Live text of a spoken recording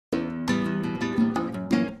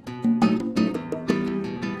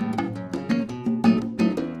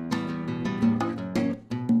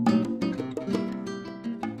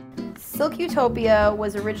Silk Utopia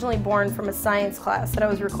was originally born from a science class that I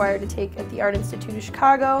was required to take at the Art Institute of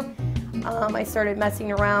Chicago. I started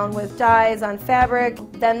messing around with dyes on fabric.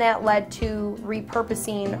 Then that led to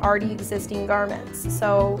repurposing already existing garments.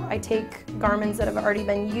 So I take garments that have already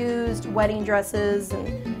been used, wedding dresses,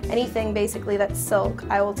 and anything basically that's silk,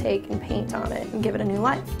 I will take and paint on it and give it a new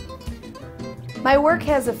life. My work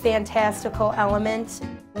has a fantastical element.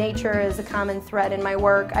 Nature is a common thread in my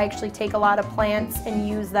work. I actually take a lot of plants and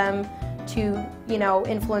use them to,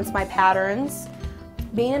 influence my patterns.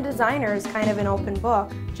 Being a designer is kind of an open book.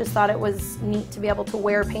 Just thought it was neat to be able to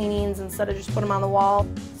wear paintings instead of just put them on the wall.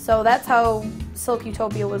 So that's how Silk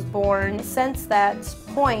Utopia was born. Since that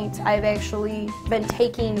point, I've actually been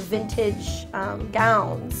taking vintage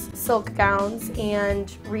gowns, silk gowns,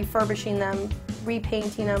 and refurbishing them,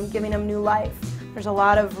 repainting them, giving them new life. There's a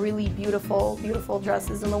lot of really beautiful, beautiful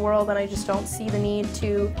dresses in the world, and I just don't see the need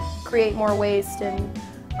to create more waste, and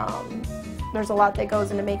there's a lot that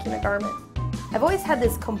goes into making a garment. I've always had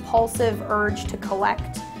this compulsive urge to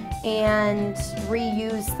collect and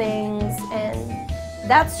reuse things, and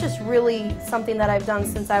that's just really something that I've done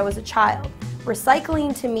since I was a child.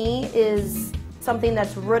 Recycling to me is something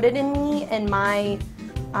that's rooted in me and my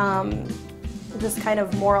just kind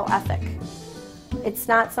of moral ethic. It's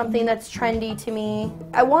not something that's trendy to me.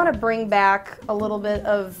 I want to bring back a little bit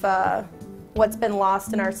of what's been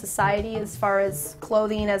lost in our society as far as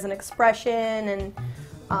clothing as an expression,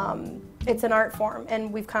 and it's an art form,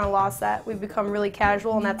 and we've kind of lost that. We've become really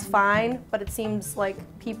casual, and that's fine, but it seems like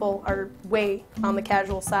people are way on the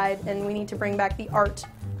casual side, and we need to bring back the art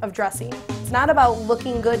of dressing. It's not about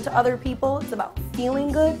looking good to other people, it's about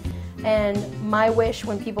feeling good, and my wish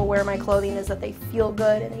when people wear my clothing is that they feel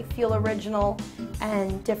good and they feel original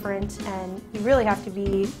and different, and you really have to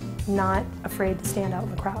be not afraid to stand out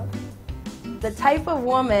in the crowd. The type of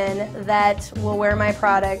woman that will wear my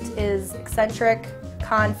product is eccentric,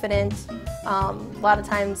 confident, a lot of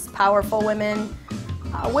times powerful women.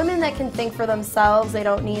 Women that can think for themselves. They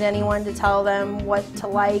don't need anyone to tell them what to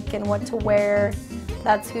like and what to wear.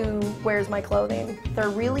 That's who wears my clothing. There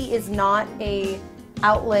really is not a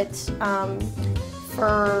outlet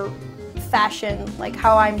for fashion like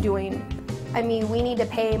how I'm doing. I mean, we need to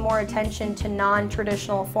pay more attention to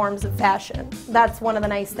non-traditional forms of fashion. That's one of the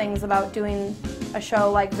nice things about doing a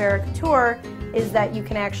show like Vera Couture, is that you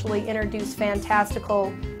can actually introduce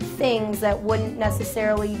fantastical things that wouldn't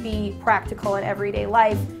necessarily be practical in everyday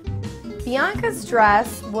life. Bianca's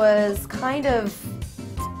dress was kind of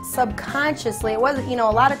subconsciously, it wasn't, a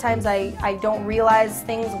lot of times I don't realize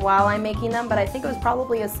things while I'm making them, but I think it was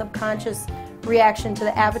probably a subconscious reaction to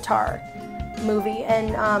the Avatar movie.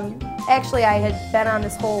 And actually I had been on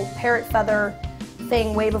this whole parrot feather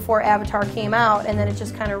thing way before Avatar came out, and then it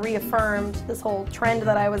just kind of reaffirmed this whole trend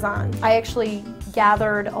that I was on. I actually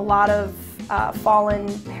gathered a lot of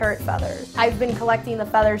fallen parrot feathers. I've been collecting the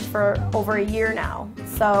feathers for over a year now,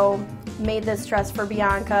 so made this dress for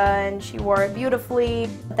Bianca and she wore it beautifully.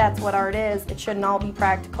 That's what art is. It shouldn't all be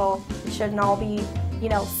practical. It shouldn't all be,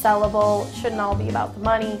 sellable. It shouldn't all be about the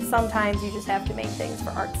money. Sometimes you just have to make things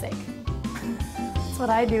for art's sake. That's what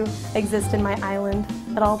I do. Exist in my island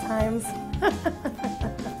at all times.